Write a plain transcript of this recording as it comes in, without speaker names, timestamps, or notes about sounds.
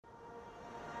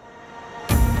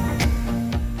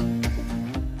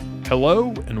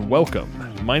Hello and welcome.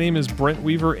 My name is Brent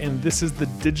Weaver, and this is the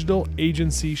Digital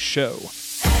Agency Show,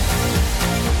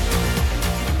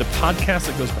 the podcast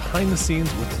that goes behind the scenes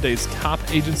with today's top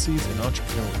agencies and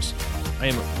entrepreneurs. I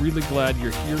am really glad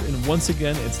you're here, and once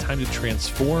again, it's time to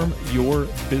transform your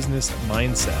business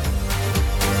mindset.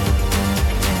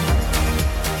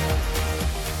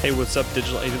 Hey, what's up,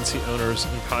 digital agency owners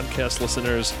and podcast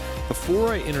listeners?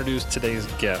 Before I introduce today's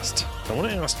guest, I want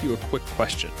to ask you a quick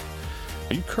question.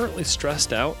 Are you currently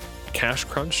stressed out, cash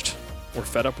crunched, or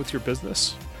fed up with your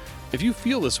business? If you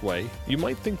feel this way, you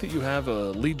might think that you have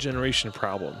a lead generation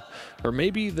problem, or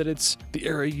maybe that it's the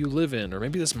area you live in, or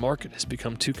maybe this market has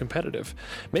become too competitive.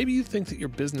 Maybe you think that your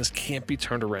business can't be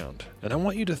turned around, and I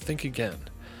want you to think again.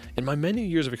 In my many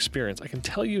years of experience, I can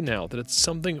tell you now that it's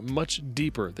something much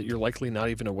deeper that you're likely not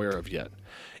even aware of yet.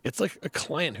 It's like a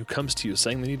client who comes to you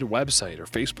saying they need a website or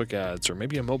Facebook ads or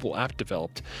maybe a mobile app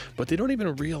developed, but they don't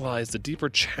even realize the deeper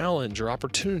challenge or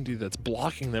opportunity that's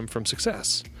blocking them from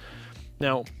success.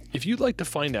 Now, if you'd like to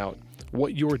find out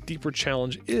what your deeper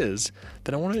challenge is,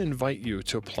 then I want to invite you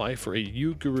to apply for a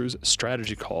UGurus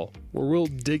strategy call where we'll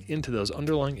dig into those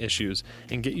underlying issues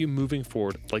and get you moving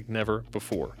forward like never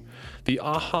before. The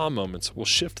aha moments will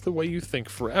shift the way you think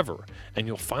forever, and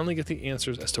you'll finally get the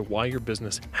answers as to why your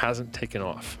business hasn't taken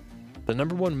off. The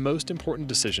number one most important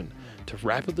decision to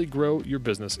rapidly grow your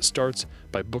business starts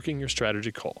by booking your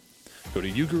strategy call. Go to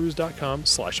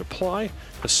ugurus.com/apply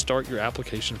to start your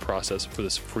application process for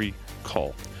this free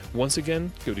call. Once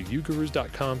again, go to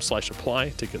ugurus.com/apply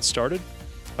to get started.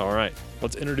 All right,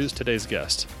 let's introduce today's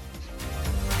guest.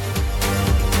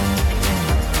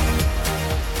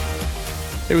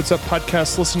 Hey, what's up,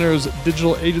 podcast listeners,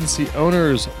 digital agency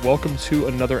owners? Welcome to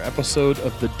another episode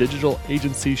of the Digital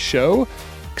Agency Show.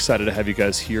 Excited to have you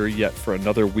guys here yet for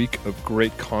another week of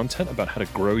great content about how to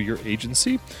grow your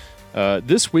agency.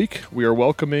 This week, we are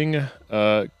welcoming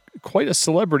quite a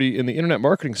celebrity in the internet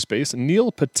marketing space. Neil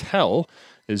Patel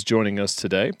is joining us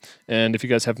today. And if you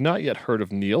guys have not yet heard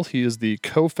of Neil, he is the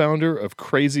co-founder of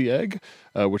Crazy Egg,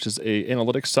 which is a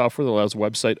analytics software that allows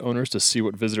website owners to see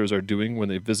what visitors are doing when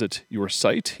they visit your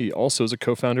site. He also is a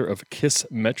co-founder of Kiss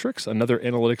Metrics, another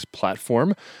analytics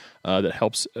platform that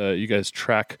helps you guys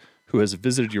track who has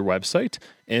visited your website.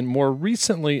 And more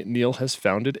recently, Neil has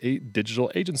founded a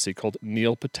digital agency called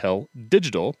Neil Patel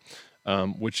Digital,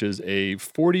 which is a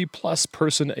 40-plus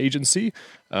person agency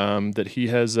that he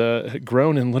has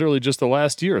grown in literally just the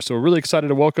last year. So we're really excited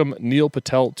to welcome Neil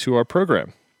Patel to our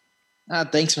program.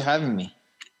 Thanks for having me.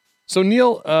 So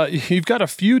Neil, you've got a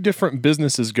few different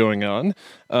businesses going on.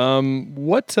 How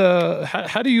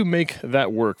do you make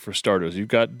that work for starters? You've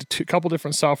got a couple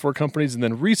different software companies, and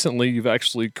then recently you've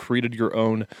actually created your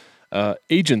own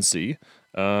agency.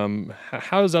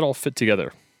 How does that all fit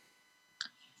together?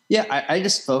 Yeah, I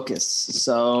just focus.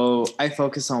 So I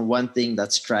focus on one thing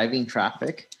that's driving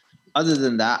traffic. Other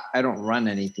than that, I don't run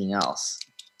anything else.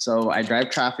 So I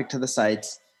drive traffic to the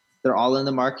sites. They're all in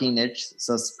the marketing niche,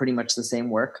 so it's pretty much the same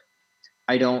work.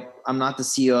 I'm not the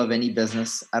CEO of any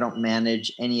business. I don't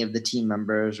manage any of the team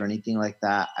members or anything like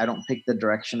that. I don't pick the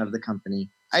direction of the company.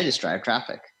 I just drive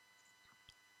traffic.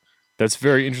 That's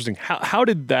very interesting. How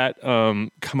did that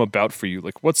come about for you?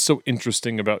 Like, what's so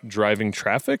interesting about driving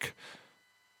traffic?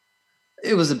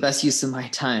 It was the best use of my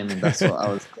time, and that's what I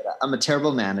was good at. I'm a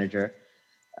terrible manager.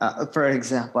 For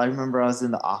example, I remember I was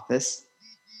in the office,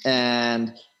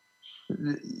 and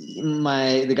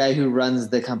the guy who runs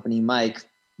the company, Mike,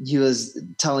 he was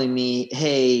telling me,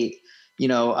 hey,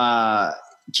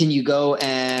 can you go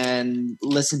and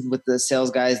listen with the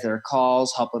sales guys, their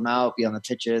calls, help them out, be on the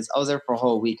pitches? I was there for a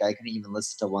whole week. I couldn't even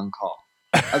listen to one call.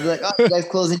 I'd be like, oh, you guys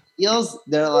closing deals?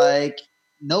 They're like,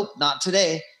 nope, not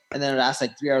today. And then I'd ask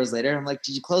like 3 hours later, I'm like,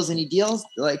 did you close any deals?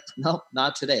 They're like, nope,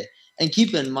 not today. And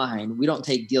keep in mind, we don't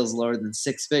take deals lower than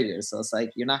 6 figures. So it's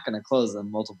like, you're not going to close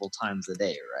them multiple times a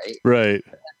day, right? Right.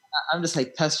 I'm just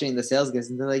like pestering the sales guys,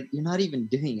 and they're like, you're not even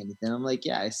doing anything. I'm like,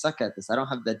 yeah, I suck at this. I don't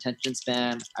have the attention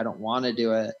span. I don't want to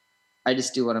do it. I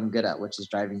just do what I'm good at, which is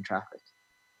driving traffic.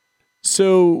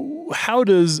 So how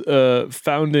does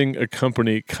founding a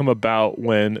company come about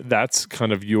when that's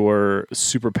kind of your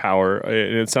superpower?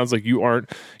 And it sounds like you aren't,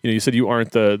 you said you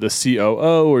aren't the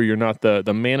COO, or you're not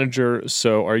the manager.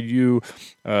 So are you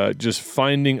just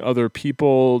finding other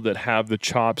people that have the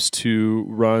chops to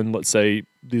run, let's say,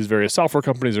 these various software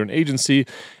companies or an agency,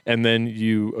 and then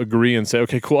you agree and say,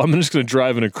 okay, cool, I'm just going to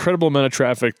drive an incredible amount of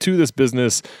traffic to this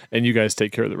business, and you guys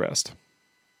take care of the rest?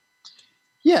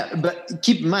 Yeah, but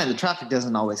keep in mind, the traffic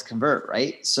doesn't always convert,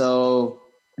 right? So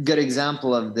a good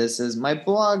example of this is my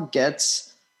blog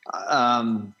gets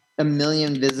a 1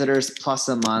 million visitors plus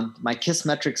a month. My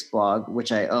Kissmetrics blog,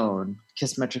 which I own,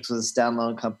 Kissmetrics was a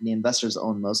standalone company. Investors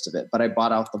own most of it, but I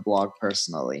bought out the blog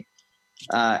personally.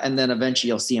 And then eventually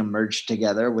you'll see them merge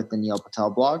together with the Neil Patel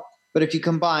blog. But if you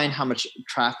combine how much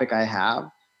traffic I have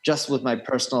just with my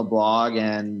personal blog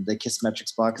and the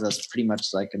Kissmetrics blog, because that's pretty much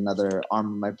like another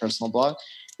arm of my personal blog,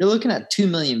 you're looking at 2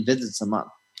 million visits a month.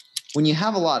 When you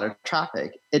have a lot of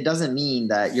traffic, it doesn't mean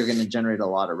that you're going to generate a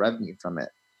lot of revenue from it.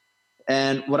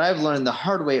 And what I've learned the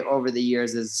hard way over the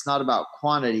years is it's not about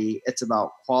quantity, it's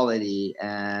about quality,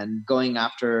 and going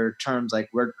after terms like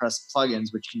WordPress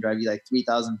plugins, which can drive you like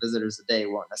 3,000 visitors a day,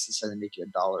 won't necessarily make you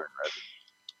 $1 in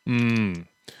revenue.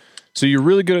 So you're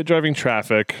really good at driving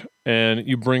traffic, and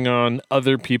you bring on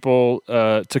other people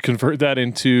to convert that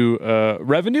into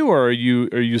revenue, or are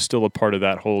you still a part of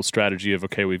that whole strategy of,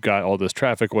 okay, we've got all this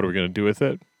traffic, what are we going to do with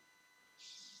it?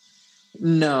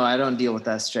 No, I don't deal with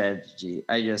that strategy.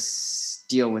 I just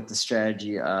deal with the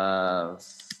strategy of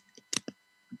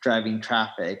driving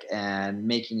traffic and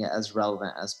making it as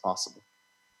relevant as possible.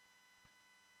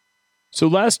 So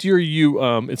last year,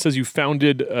 it says you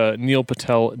founded Neil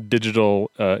Patel Digital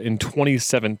in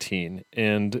 2017.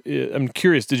 And I'm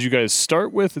curious, did you guys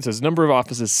start with, it says number of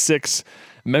offices, 6,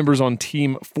 members on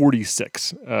team,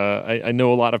 46. I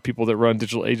know a lot of people that run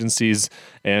digital agencies,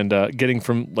 and getting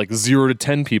from like 0 to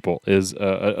 10 people is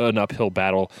an uphill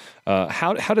battle.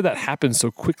 How did that happen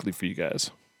so quickly for you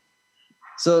guys?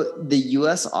 So the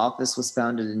U.S. office was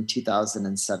founded in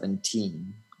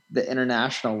 2017. The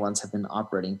international ones have been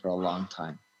operating for a long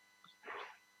time.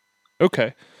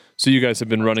 Okay. So you guys have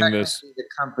been running this. The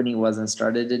company wasn't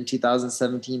started in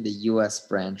 2017. The U.S.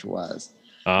 branch was.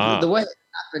 Ah. The way it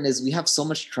happened is we have so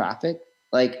much traffic.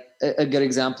 Like a good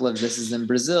example of this is in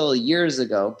Brazil years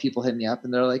ago, people hit me up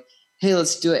and they're like, hey,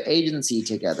 let's do an agency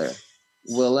together.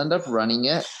 We'll end up running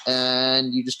it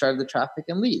and you just drive the traffic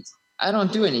and leads. I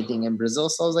don't do anything in Brazil.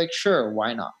 So I was like, sure,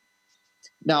 why not?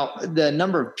 Now, the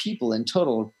number of people in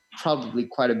total, probably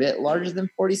quite a bit larger than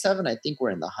 47. I think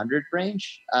we're in the 100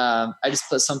 range. I just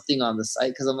put something on the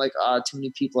site because I'm like, too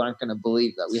many people aren't going to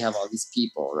believe that we have all these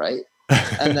people, right?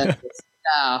 And then the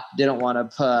staff didn't want to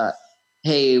put,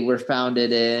 hey, we're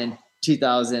founded in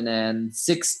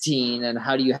 2016, and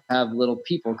how do you have little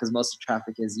people? Because most of the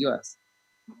traffic is US.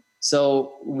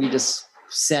 So we just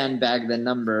sandbag the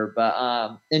number.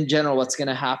 But in general, what's going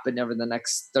to happen over the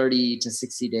next 30 to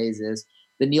 60 days is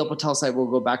the Neil Patel site will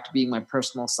go back to being my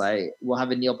personal site. We'll have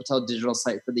a Neil Patel digital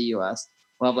site for the US.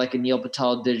 We'll have like a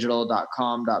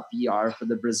neilpateldigital.com.br for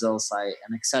the Brazil site,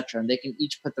 and etc. And they can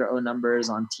each put their own numbers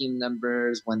on team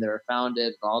numbers, when they were founded,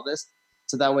 and all this.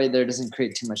 So that way there doesn't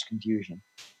create too much confusion.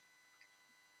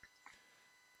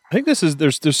 I think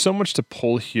there's so much to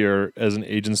pull here as an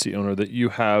agency owner that you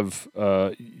have.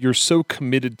 You're so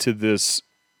committed to this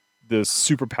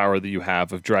superpower that you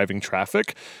have of driving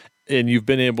traffic, and you've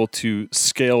been able to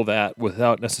scale that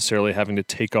without necessarily having to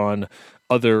take on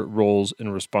other roles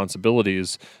and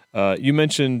responsibilities. You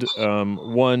mentioned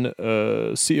one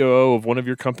COO of one of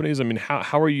your companies. I mean,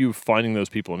 how are you finding those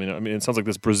people? I mean, it sounds like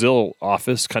this Brazil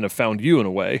office kind of found you in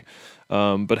a way.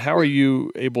 But how are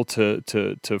you able to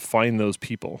find those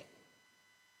people?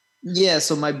 Yeah,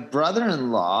 so my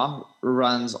brother-in-law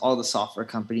runs all the software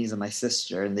companies, and my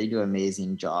sister, and they do an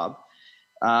amazing job.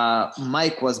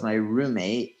 Mike was my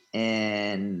roommate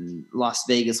in Las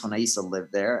Vegas when I used to live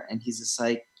there, and he's just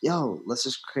like, yo, let's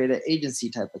just create an agency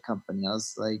type of company. I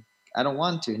was like, I don't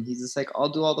want to. And he's just like, I'll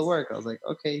do all the work. I was like,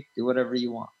 okay, do whatever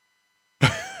you want.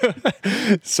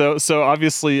 So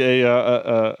obviously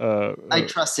I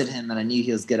trusted him, and I knew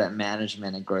he was good at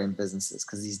management and growing businesses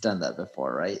because he's done that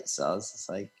before, right? So I was just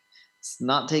like, it's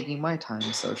not taking my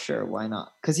time, so sure, why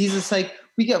not? Because he's just like,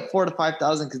 we get 4,000 to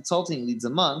 5,000 consulting leads a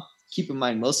month. Keep in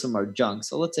mind, most of them are junk.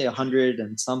 So let's say 100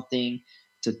 and something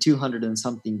to 200 and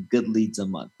something good leads a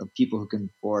month of people who can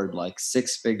afford like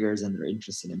 6 figures and they're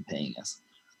interested in paying us.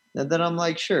 And then I'm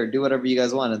like, sure, do whatever you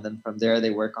guys want. And then from there,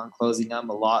 they work on closing them.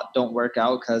 A lot don't work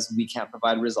out because we can't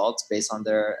provide results based on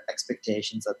their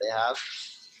expectations that they have.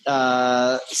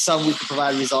 Some we can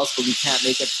provide results, but we can't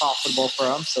make it profitable for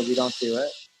them, so we don't do it.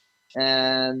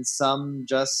 And some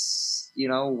just,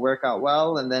 work out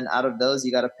well. And then out of those,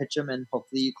 you got to pitch them, and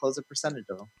hopefully you close a percentage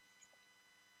of them.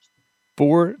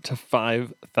 4,000 to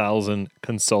 5,000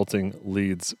 consulting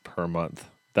leads per month.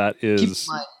 That is. Keep in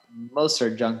mind, most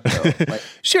are junk though. Like,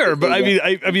 sure, but I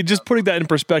mean, just putting that in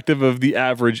perspective of the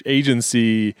average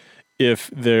agency, if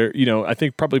they're, I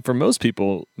think probably for most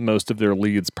people, most of their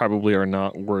leads probably are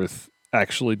not worth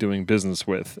actually doing business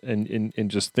with, and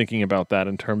just thinking about that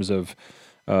in terms of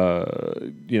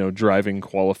driving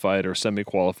qualified or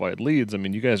semi-qualified leads. I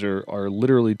mean, you guys are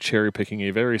literally cherry picking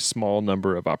a very small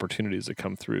number of opportunities that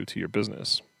come through to your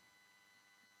business.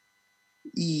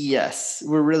 Yes,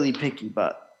 we're really picky,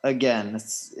 but again,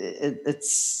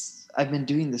 it's I've been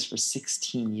doing this for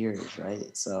 16 years,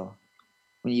 right? So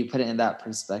when you put it in that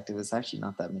perspective, it's actually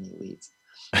not that many leads.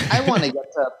 I want to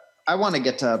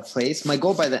get to a place. My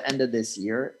goal by the end of this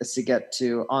year is to get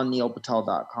to, on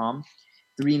neilpatel.com,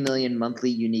 3 million monthly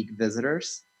unique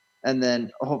visitors. And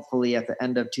then hopefully at the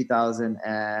end of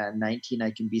 2019,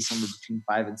 I can be somewhere between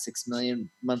 5 and 6 million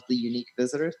monthly unique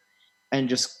visitors, and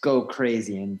just go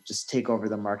crazy and just take over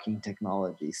the marketing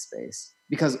technology space.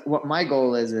 Because what my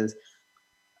goal is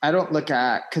I don't look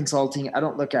at consulting. I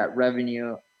don't look at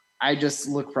revenue. I just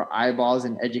look for eyeballs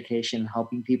and education,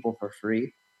 helping people for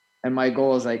free. And my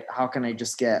goal is like, how can I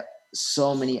just get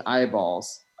so many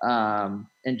eyeballs and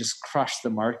just crush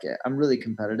the market? I'm really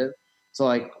competitive. So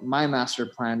like my master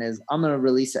plan is I'm going to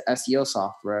release an SEO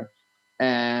software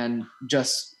and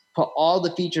just put all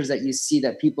the features that you see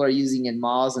that people are using in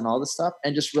Moz and all this stuff,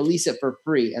 and just release it for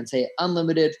free and say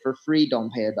unlimited for free.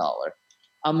 Don't pay $1.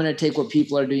 I'm going to take what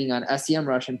people are doing on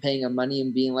SEMrush and paying them money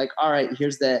and being like, all right,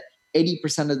 here's the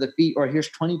 80% of the feet, or here's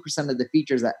 20% of the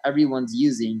features that everyone's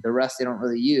using. The rest they don't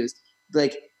really use.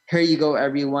 Like, here you go,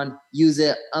 everyone, use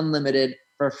it unlimited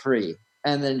for free.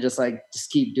 And then just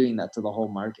keep doing that to the whole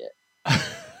market.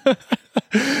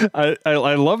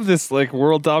 I love this like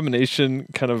world domination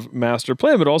kind of master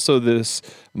plan, but also this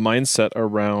mindset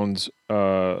around,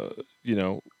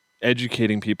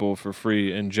 educating people for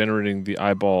free and generating the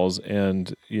eyeballs.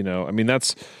 And, I mean,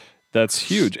 that's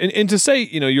huge. And to say,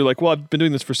 you're like, well, I've been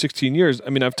doing this for 16 years. I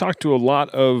mean, I've talked to a lot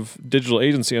of digital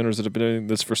agency owners that have been doing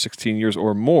this for 16 years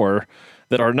or more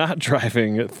that are not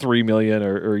driving 3 million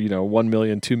or 1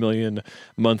 million, 2 million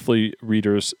monthly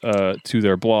readers to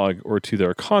their blog or to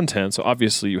their content. So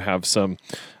obviously you have something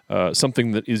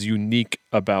that is unique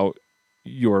about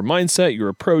your mindset, your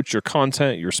approach, your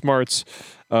content, your smarts.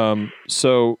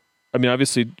 So, I mean,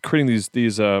 obviously creating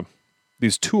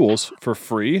these tools for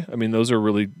free, I mean, those are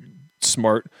really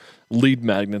smart lead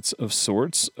magnets of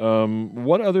sorts.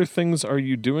 What other things are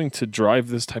you doing to drive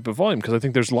this type of volume? Because I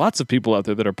think there's lots of people out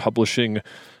there that are publishing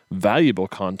valuable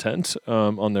content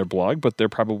on their blog, but they're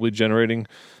probably generating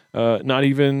not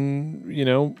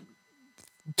even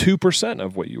 2%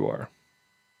 of what you are.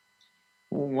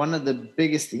 One of the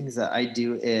biggest things that I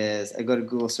do is I go to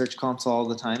Google Search Console all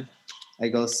the time. I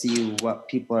go see what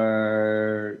people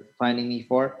are finding me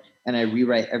for, and I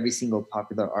rewrite every single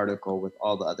popular article with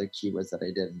all the other keywords that I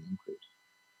didn't include.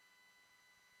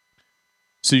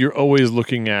 So you're always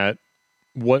looking at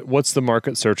what's the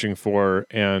market searching for,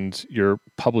 and you're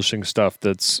publishing stuff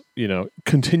that's,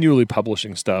 continually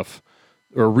publishing stuff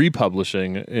or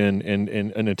republishing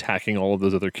and attacking all of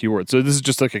those other keywords. So this is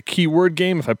just like a keyword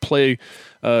game. If I play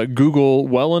Google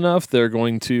well enough, they're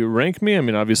going to rank me. I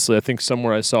mean, obviously, I think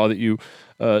somewhere I saw that you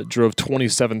drove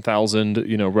 27,000,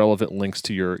 relevant links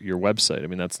to your website. I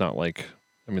mean, that's not like,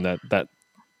 I mean, that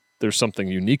there's something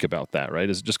unique about that, right?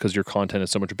 Is it just because your content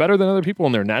is so much better than other people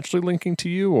and they're naturally linking to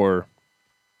you, or?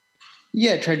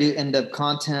 Yeah, I try to end-up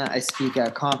content. I speak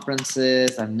at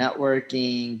conferences. I'm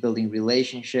networking, building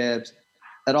relationships.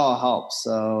 It all helps.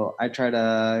 So I try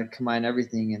to combine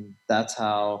everything, and that's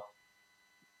how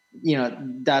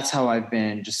I've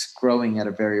been just growing at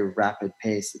a very rapid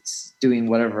pace. It's doing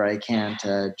whatever I can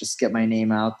to just get my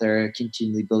name out there,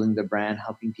 continually building the brand,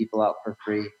 helping people out for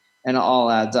free, and it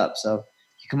all adds up. So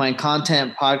you combine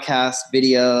content, podcasts,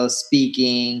 videos,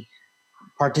 speaking,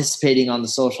 participating on the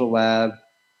social web.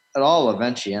 It all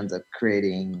eventually ends up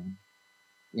creating,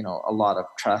 a lot of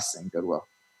trust and goodwill.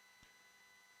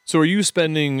 So are you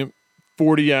spending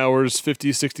 40 hours,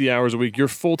 50, 60 hours a week? Your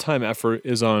full-time effort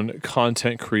is on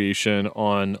content creation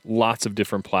on lots of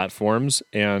different platforms,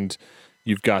 and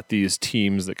you've got these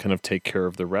teams that kind of take care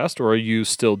of the rest, or are you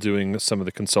still doing some of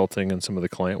the consulting and some of the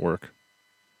client work?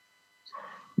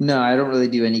 No, I don't really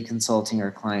do any consulting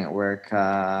or client work.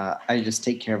 I just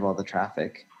take care of all the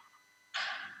traffic.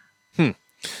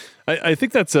 I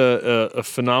think that's a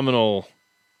phenomenal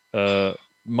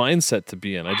mindset to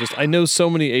be in. I know so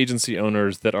many agency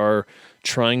owners that are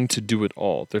trying to do it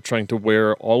all. They're trying to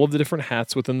wear all of the different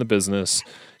hats within the business.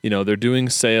 They're doing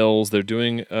sales, they're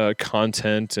doing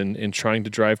content and trying to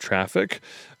drive traffic.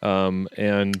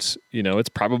 And it's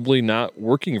probably not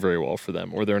working very well for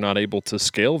them, or they're not able to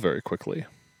scale very quickly.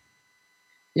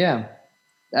 Yeah.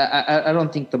 I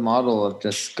don't think the model of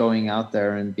just going out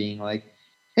there and being like,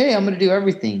 hey, I'm going to do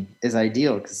everything is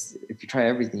ideal, because if you try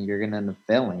everything, you're going to end up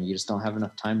failing. You just don't have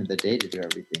enough time in the day to do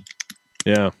everything.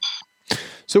 Yeah.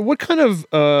 So what kind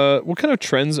of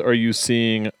trends are you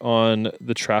seeing on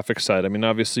the traffic side? I mean,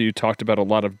 obviously you talked about a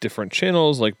lot of different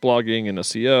channels like blogging and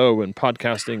SEO and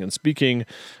podcasting and speaking,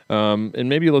 and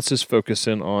maybe let's just focus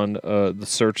in on the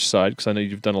search side because I know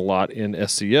you've done a lot in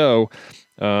SEO.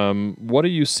 What are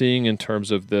you seeing in terms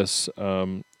of this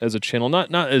as a channel?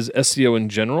 Not as SEO in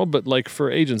general, but like for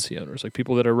agency owners, like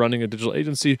people that are running a digital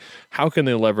agency. How can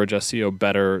they leverage SEO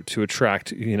better to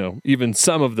attract, even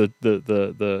some of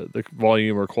the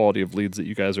volume or quality of leads that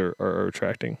you guys are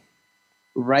attracting?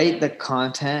 Write the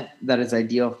content that is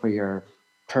ideal for your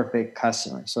perfect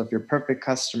customer. So if your perfect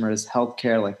customer is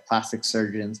healthcare, like plastic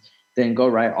surgeons, then go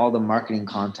write all the marketing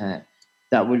content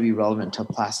that would be relevant to a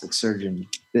plastic surgeon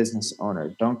business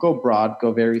owner. Don't go broad,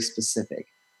 go very specific.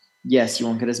 Yes, you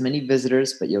won't get as many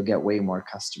visitors, but you'll get way more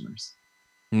customers.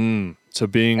 So And it's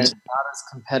not as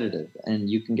competitive, and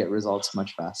you can get results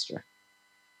much faster.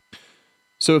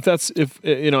 So if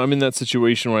I'm in that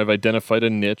situation where I've identified a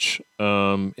niche,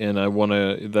 and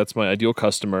that's my ideal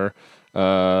customer.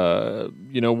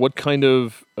 What kind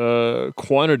of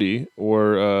quantity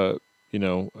or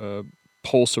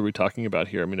pulse are we talking about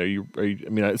here? I mean,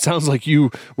 it sounds like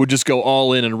you would just go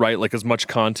all in and write like as much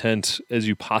content as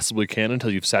you possibly can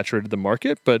until you've saturated the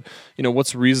market. But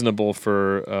what's reasonable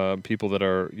for people that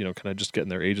are kind of just getting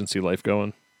their agency life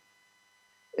going?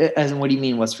 As in, what do you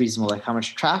mean? What's reasonable? Like how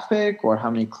much traffic or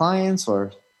how many clients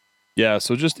or? Yeah.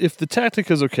 So just if the tactic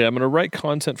is okay, I'm going to write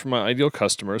content for my ideal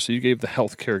customer. So you gave the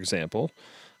healthcare example.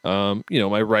 Am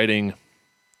I writing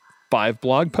 5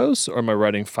 blog posts or am I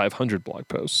writing 500 blog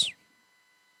posts?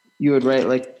 You would write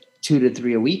like 2 to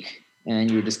 3 a week and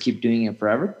you would just keep doing it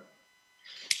forever.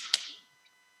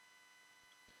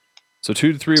 So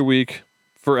 2 to 3 a week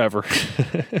forever.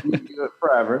 You do it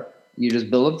forever. You just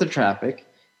build up the traffic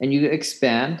and you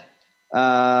expand,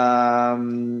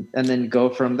 and then go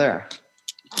from there.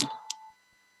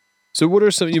 So what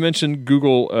are you mentioned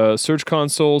Google Search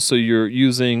Console. So you're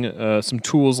using some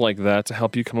tools like that to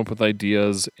help you come up with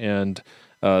ideas and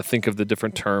think of the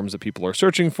different terms that people are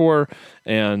searching for.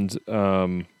 And,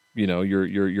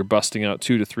 you're busting out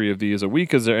 2 to 3 of these a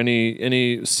week. Is there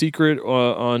any secret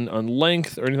on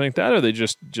length or anything like that? Or they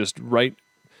just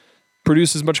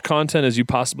produce as much content as you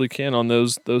possibly can on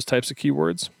those types of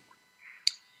keywords?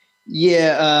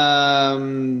 Yeah.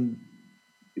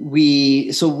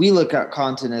 We look at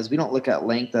content as, we don't look at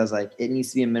length as like it needs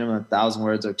to be a minimum of 1,000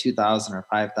 words or 2,000 or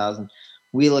 5,000.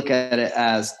 We look at it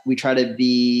as we try to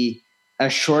be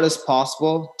as short as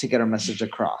possible to get our message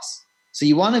across. So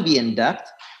you want to be in depth,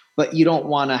 but you don't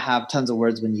want to have tons of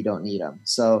words when you don't need them.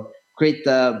 So create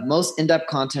the most in-depth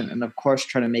content and of course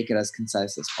try to make it as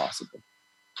concise as possible.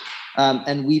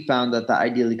 And we found that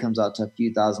ideally comes out to a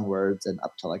few thousand words and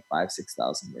up to like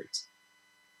 5,000-6,000 words.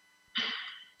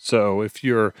 So if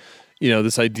you're,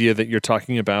 this idea that you're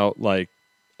talking about, like,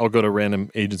 I'll go to random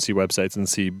agency websites and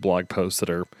see blog posts that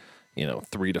are,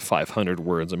 300 to 500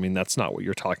 words. I mean, that's not what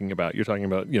you're talking about. You're talking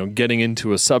about, getting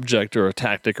into a subject or a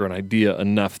tactic or an idea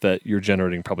enough that you're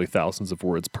generating probably thousands of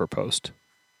words per post.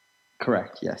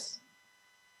 Correct. Yes.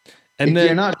 And if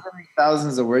you're not doing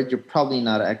thousands of words, you're probably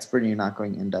not an expert and you're not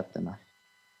going in depth enough.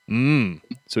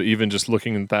 So even just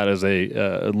looking at that as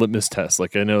a litmus test,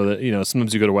 like I know that,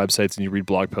 sometimes you go to websites and you read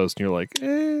blog posts and you're like,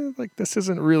 this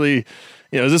isn't really,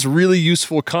 is this really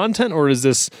useful content or is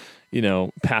this,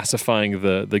 pacifying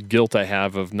the guilt I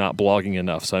have of not blogging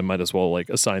enough? So I might as well like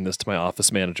assign this to my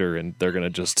office manager and they're going to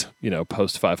just,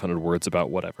 post 500 words about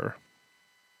whatever.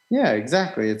 Yeah,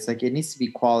 exactly. It's like, it needs to be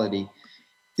quality.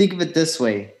 Think of it this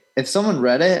way. If someone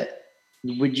read it,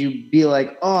 would you be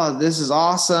like, oh, this is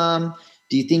awesome?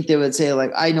 Do you think they would say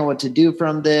like, I know what to do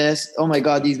from this? Oh my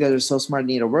God, these guys are so smart. I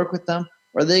need to work with them.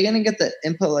 Or are they going to get the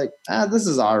input like, this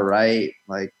is all right.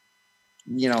 Like,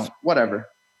 whatever.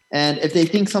 And if they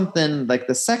think something like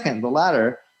the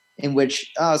latter, in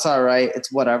which, oh, it's all right, it's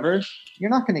whatever, you're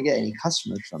not going to get any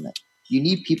customers from it. You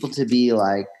need people to be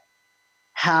like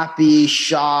happy,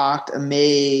 shocked,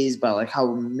 amazed by like how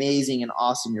amazing and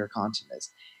awesome your content is.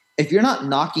 If you're not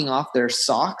knocking off their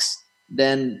socks,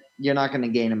 then you're not going to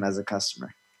gain them as a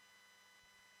customer.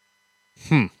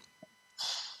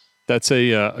 That's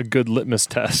a good litmus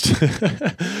test.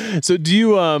 So do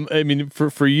you,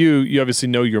 for you, you obviously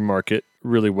know your market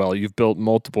really well. You've built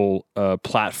multiple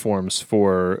platforms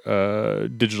for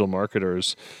digital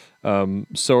marketers.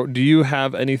 So do you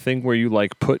have anything where you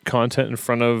like put content in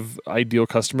front of ideal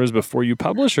customers before you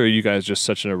publish, or are you guys just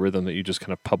such in a rhythm that you just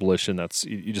kind of publish and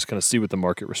you just kind of see what the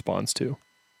market responds to?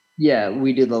 Yeah,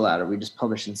 we do the latter. We just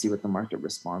publish and see what the market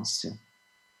responds to.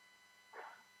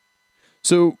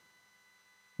 So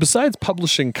besides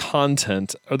publishing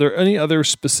content, are there any other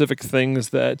specific things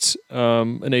that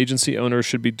an agency owner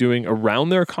should be doing around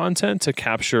their content to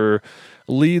capture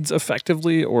leads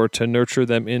effectively or to nurture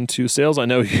them into sales? I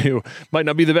know you might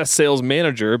not be the best sales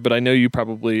manager, but I know you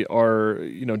probably are,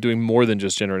 doing more than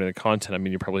just generating the content. I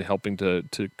mean, you're probably helping to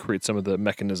create some of the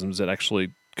mechanisms that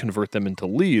actually convert them into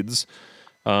leads.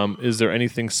 Is there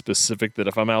anything specific that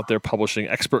if I'm out there publishing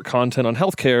expert content on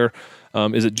healthcare,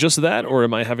 is it just that, or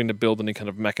am I having to build any kind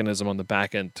of mechanism on the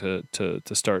back end to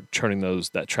start turning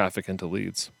that traffic into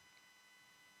leads?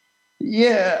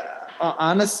 Yeah,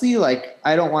 honestly, like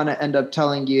I don't want to end up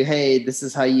telling you, hey, this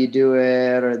is how you do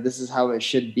it, or this is how it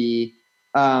should be,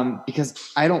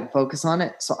 because I don't focus on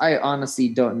it. So I honestly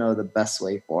don't know the best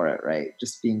way for it, right?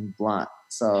 Just being blunt.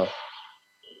 So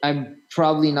I'm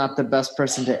probably not the best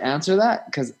person to answer that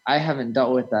because I haven't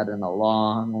dealt with that in a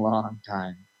long, long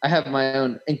time. I have my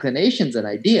own inclinations and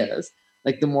ideas.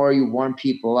 Like the more you warm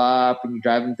people up and you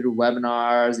drive them through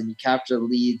webinars and you capture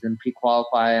leads and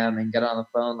pre-qualify them and get on the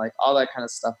phone, like all that kind of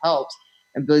stuff helps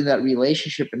and building that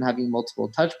relationship and having multiple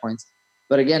touch points.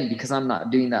 But again, because I'm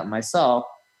not doing that myself,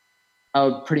 I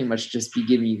would pretty much just be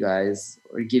giving you guys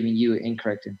or giving you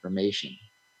incorrect information.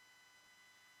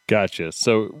 Gotcha.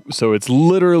 So it's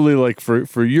literally like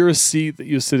for your seat that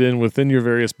you sit in within your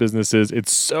various businesses,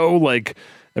 it's so like,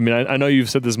 I mean, I know you've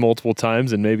said this multiple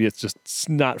times and maybe it's just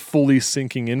not fully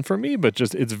sinking in for me, but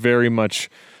just it's very much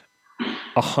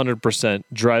 100%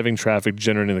 driving traffic,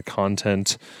 generating the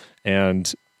content,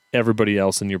 and everybody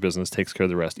else in your business takes care of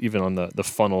the rest, even on the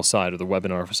funnel side or the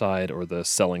webinar side or the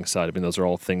selling side. I mean, those are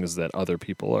all things that other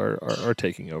people are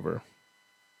taking over.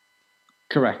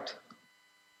 Correct.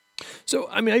 So,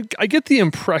 I mean, I get the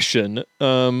impression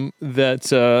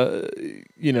that,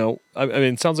 I mean,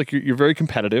 it sounds like you're very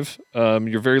competitive.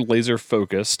 You're very laser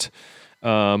focused.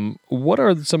 What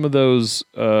are some of those,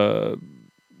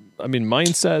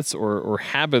 mindsets or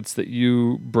habits that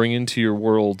you bring into your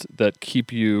world that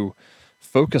keep you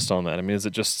focused on that? I mean, is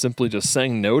it just simply just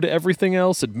saying no to everything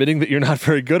else, admitting that you're not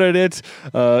very good at it?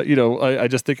 I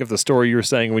just think of the story you were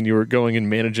saying when you were going and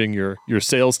managing your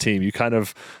sales team. You kind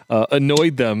of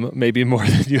annoyed them maybe more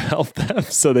than you helped them.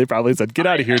 So they probably said, "Get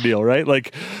out of here, Neil." Right?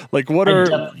 Like what are? I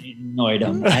definitely annoyed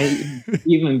them.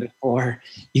 Even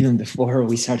before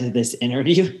we started this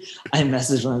interview, I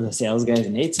messaged one of the sales guys,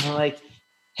 Nate, and I'm like,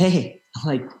 "Hey,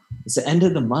 it's the end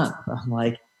of the month. I'm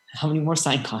like, how many more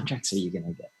signed contracts are you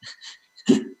gonna get?"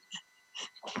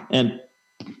 And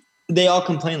they all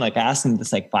complain. Like I ask them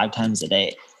this like 5 times a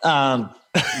day. But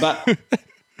but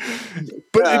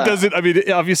it doesn't. I mean,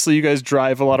 obviously, you guys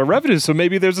drive a lot of revenue, so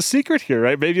maybe there's a secret here,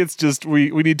 right? Maybe it's just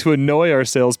we need to annoy our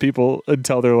salespeople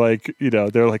until they're like,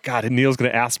 God, Neil's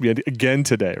going to ask me again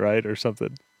today, right, or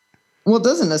something. Well, it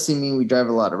doesn't necessarily mean we drive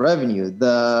a lot of revenue.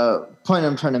 The point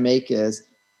I'm trying to make is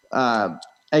I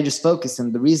just focused,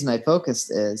 and the reason I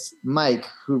focused is Mike,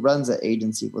 who runs the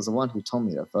agency, was the one who told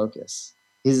me to focus.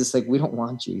 He's just like, we don't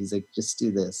want you. He's like, just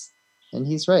do this. And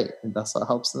he's right. And that's what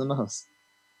helps the most.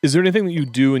 Is there anything that you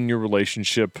do in your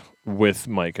relationship with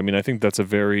Mike? I mean, I think that's a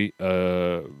very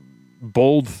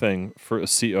bold thing for a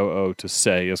COO to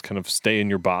say, is kind of stay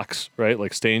in your box, right?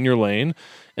 Like stay in your lane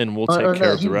and we'll take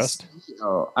care of the rest.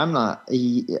 I'm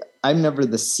never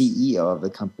the CEO of the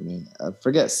company.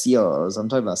 Forget COOs. I'm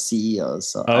talking about CEOs.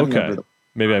 So okay.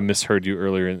 Maybe I misheard you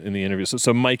earlier in the interview.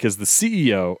 So Mike is the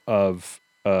CEO of...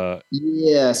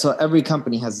 yeah, so every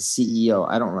company has a CEO.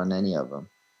 I don't run any of them.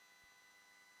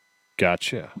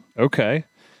 Gotcha. Okay.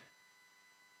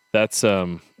 That's...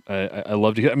 I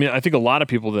love to hear. I mean, I think a lot of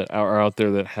people that are out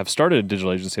there that have started a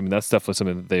digital agency, I mean, that's definitely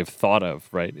something that they've thought of,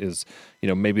 right? Is,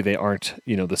 maybe they aren't,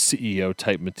 the CEO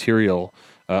type material.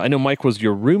 I know Mike was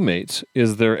your roommate.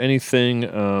 Is there anything,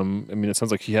 it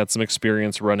sounds like he had some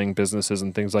experience running businesses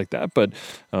and things like that, but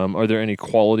are there any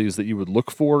qualities that you would look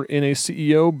for in a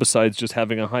CEO besides just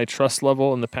having a high trust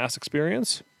level in the past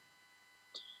experience?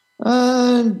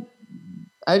 I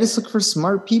just look for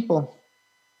smart people.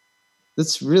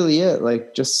 That's really it.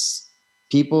 Like just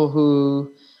people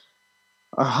who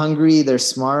are hungry, they're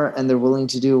smart, and they're willing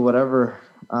to do whatever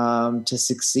to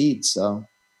succeed. So,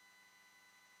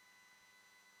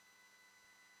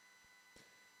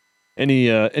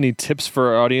 any tips for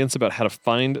our audience about how to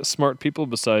find smart people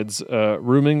besides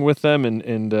rooming with them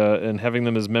and having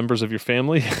them as members of your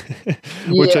family?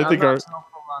 Which I think I'm not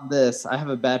on this. I have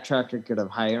a bad track record of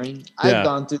hiring. Yeah. I've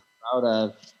gone through the route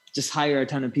of just hire a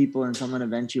ton of people and someone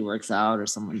eventually works out or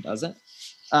someone doesn't.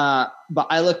 But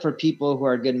I look for people who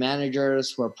are good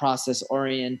managers, who are process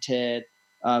oriented,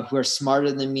 who are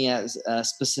smarter than me at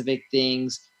specific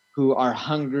things, who are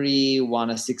hungry,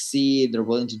 want to succeed. They're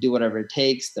willing to do whatever it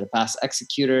takes. They're fast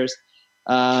executors.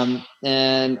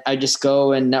 And I just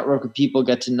go and network with people,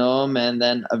 get to know them, and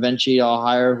then eventually I'll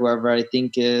hire whoever I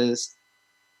think is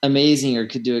amazing or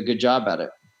could do a good job at it.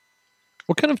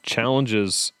 What kind of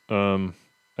challenges? I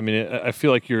mean, I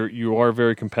feel like you are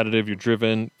very competitive. You're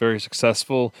driven, very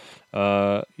successful.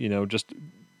 Just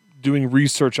doing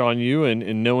research on you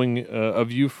and knowing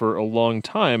of you for a long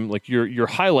time. Like your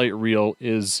highlight reel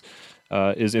is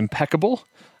impeccable.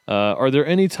 Are there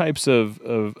any types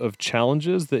of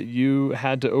challenges that you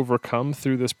had to overcome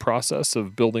through this process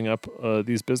of building up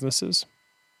these businesses?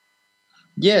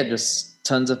 Yeah, just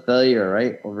tons of failure,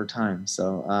 right, over time.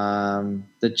 So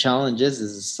the challenge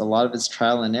is a lot of it's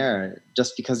trial and error.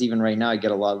 Just because even right now I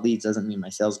get a lot of leads doesn't mean my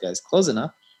sales guys close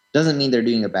enough. Doesn't mean they're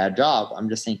doing a bad job. I'm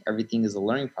just saying everything is a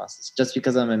learning process. Just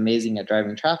because I'm amazing at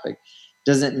driving traffic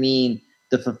doesn't mean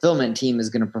the fulfillment team is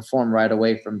going to perform right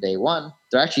away from day one.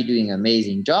 They're actually doing an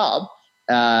amazing job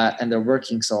and they're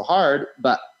working so hard.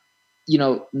 But,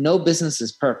 no business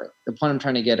is perfect. The point I'm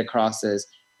trying to get across is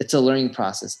it's a learning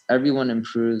process. Everyone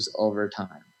improves over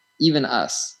time, even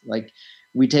us. Like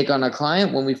we take on a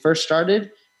client when we first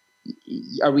started.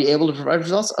 Are we able to provide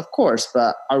results? Of course,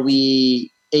 but are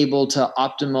we able to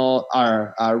optimal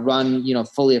our run,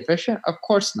 fully efficient? Of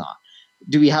course not.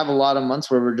 Do we have a lot of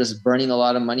months where we're just burning a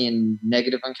lot of money and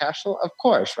negative on cash flow? Of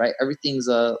course, right? Everything's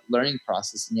a learning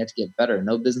process and you have to get better.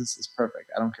 No business is perfect.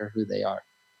 I don't care who they are.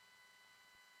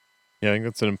 Yeah, I think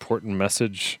that's an important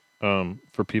message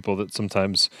for people that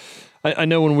sometimes I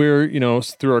know when we're,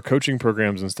 through our coaching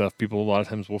programs and stuff, people a lot of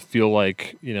times will feel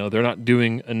like, they're not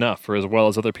doing enough or as well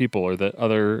as other people, or that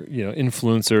other,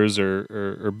 influencers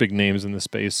or big names in the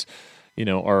space,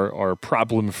 are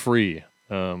problem free.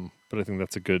 But I think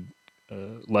that's a good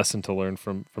lesson to learn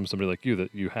from somebody like you,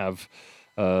 that you have,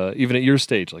 even at your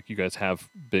stage, like you guys have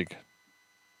big,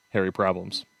 hairy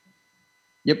problems.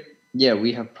 Yep. Yeah,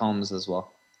 we have problems as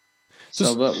well.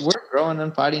 But we're growing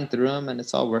and fighting through them, and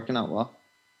it's all working out well.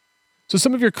 So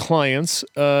some of your clients,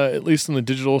 at least on the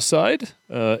digital side,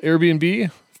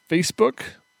 Airbnb, Facebook,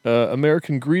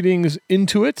 American Greetings,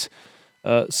 Intuit,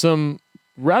 some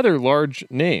rather large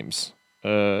names.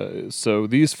 So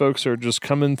these folks are just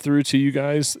coming through to you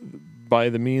guys by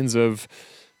the means of,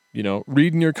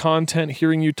 reading your content,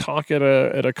 hearing you talk at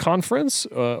a conference,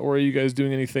 or are you guys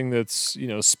doing anything that's,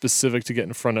 specific to get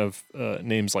in front of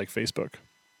names like Facebook?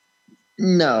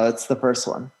 No, it's the first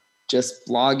one. Just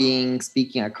blogging,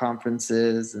 speaking at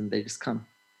conferences, and they just come.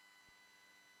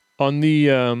 On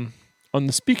the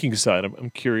speaking side,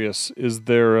 I'm curious. Is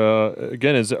there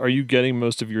are you getting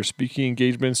most of your speaking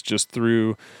engagements just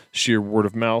through sheer word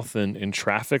of mouth and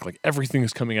traffic? Like everything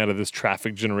is coming out of this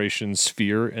traffic generation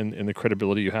sphere and the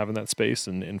credibility you have in that space,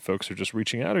 and folks are just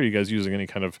reaching out. Or are you guys using any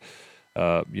kind of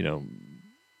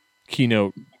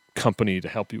keynote company to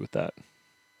help you with that?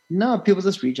 No, people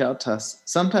just reach out to us.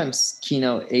 Sometimes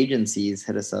keynote agencies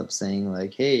hit us up saying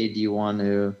like, hey, do you want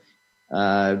to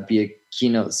be a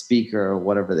keynote speaker or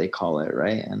whatever they call it,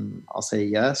 right? And I'll say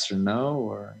yes or no,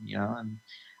 or, and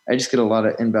I just get a lot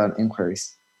of inbound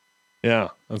inquiries. Yeah,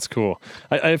 that's cool.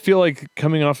 I feel like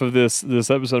coming off of this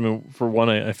episode, I mean, for one,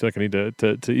 I feel like I need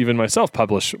to even myself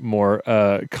publish more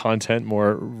content,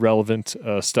 more relevant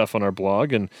stuff on our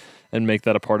blog and make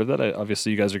that a part of that.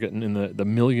 Obviously, you guys are getting in the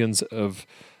millions of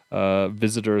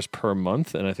visitors per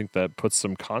month, and I think that puts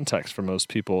some context for most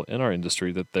people in our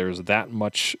industry that there's that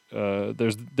much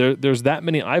there's that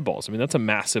many eyeballs. I mean, that's a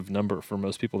massive number for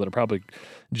most people that are probably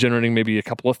generating maybe a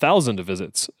couple of thousand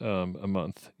visits a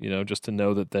month, just to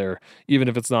know that they're, even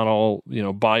if it's not all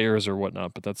buyers or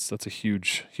whatnot, but that's a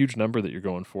huge number that you're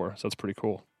going for. So that's pretty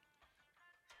cool.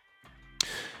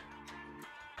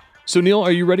 So Neil,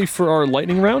 are you ready for our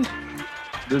lightning round?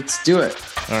 Let's do it.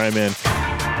 All right, man.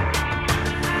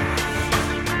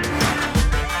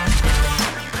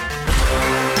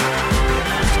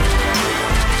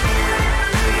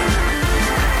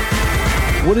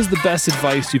 What is the best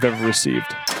advice you've ever received?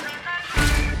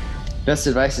 Best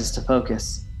advice is to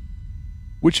focus.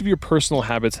 Which of your personal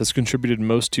habits has contributed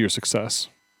most to your success?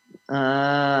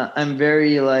 I'm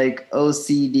very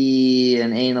OCD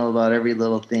and anal about every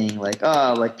little thing.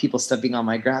 Like people stepping on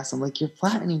my grass. I'm like, you're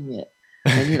flattening it.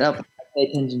 I need to pay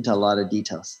attention to a lot of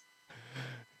details.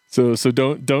 So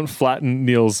don't flatten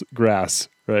Neil's grass,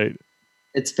 right?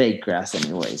 It's fake grass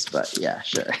anyways, but yeah,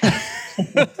 sure.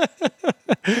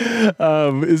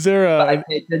 Is there But I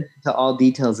pay attention to all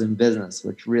details in business,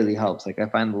 which really helps. Like I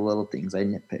find the little things, I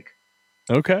nitpick.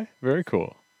 Okay, very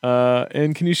cool.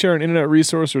 And can you share an internet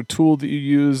resource or tool that you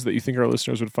use that you think our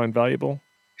listeners would find valuable?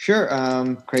 Sure.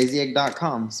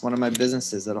 Crazyegg.com. It's one of my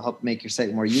businesses. It'll help make your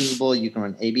site more usable. You can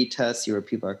run A/B tests, see where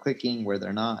people are clicking, where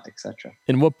they're not, etc.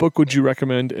 And what book would you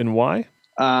recommend and why?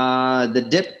 The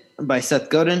Dip by Seth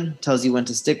Godin tells you when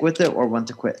to stick with it or when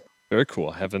to quit. Very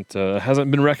cool.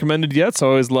 Hasn't been recommended yet, so I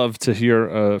always love to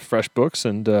hear fresh books,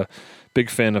 and big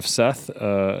fan of Seth,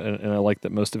 and I like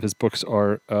that most of his books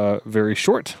are very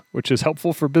short, which is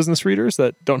helpful for business readers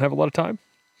that don't have a lot of time.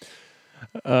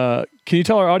 Can you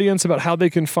tell our audience about how they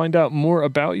can find out more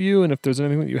about you and if there's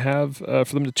anything that you have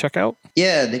for them to check out?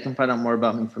 Yeah, they can find out more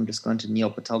about me from just going to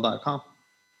neilpatel.com.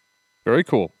 Very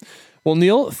cool. Well,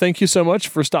 Neil, thank you so much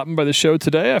for stopping by the show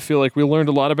today. I feel like we learned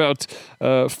a lot about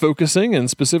focusing and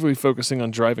specifically focusing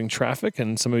on driving traffic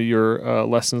and some of your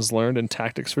lessons learned and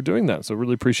tactics for doing that. So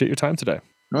really appreciate your time today.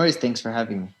 No worries. Thanks for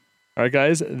having me. All right,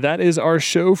 guys, that is our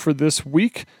show for this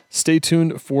week. Stay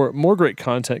tuned for more great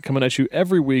content coming at you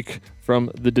every week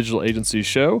from the Digital Agency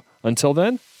Show. Until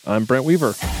then, I'm Brent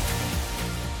Weaver.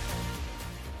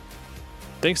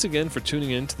 Thanks again for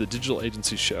tuning in to the Digital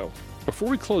Agency Show. Before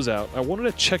we close out, I wanted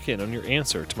to check in on your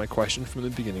answer to my question from the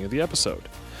beginning of the episode.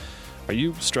 Are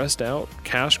you stressed out,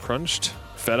 cash crunched,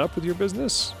 fed up with your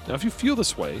business? Now, if you feel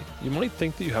this way, you might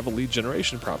think that you have a lead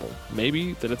generation problem.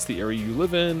 Maybe that it's the area you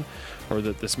live in, or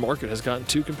that this market has gotten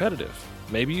too competitive.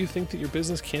 Maybe you think that your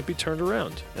business can't be turned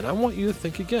around. And I want you to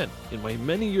think again. In my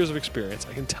many years of experience,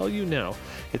 I can tell you now,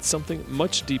 it's something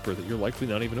much deeper that you're likely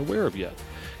not even aware of yet.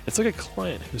 It's like a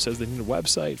client who says they need a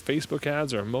website, Facebook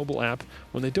ads, or a mobile app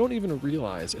when they don't even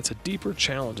realize it's a deeper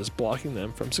challenge is blocking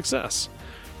them from success.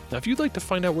 Now, if you'd like to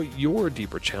find out what your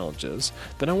deeper challenge is,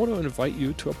 then I want to invite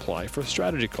you to apply for a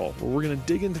strategy call where we're going to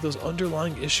dig into those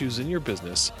underlying issues in your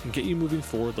business and get you moving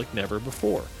forward like never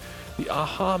before. The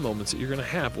aha moments that you're going to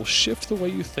have will shift the way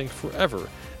you think forever,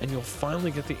 and you'll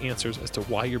finally get the answers as to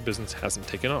why your business hasn't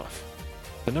taken off.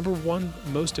 The number one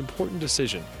most important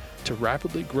decision to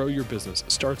rapidly grow your business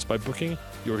starts by booking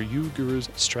your UGurus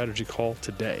strategy call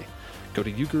today. Go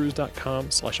to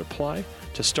ugurus.com/apply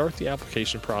to start the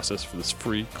application process for this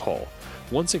free call.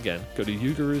 Once again, go to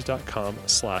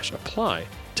ugurus.com/apply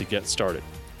to get started.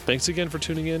 Thanks again for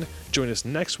tuning in. Join us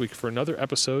next week for another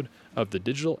episode of the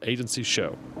Digital Agency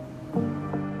Show.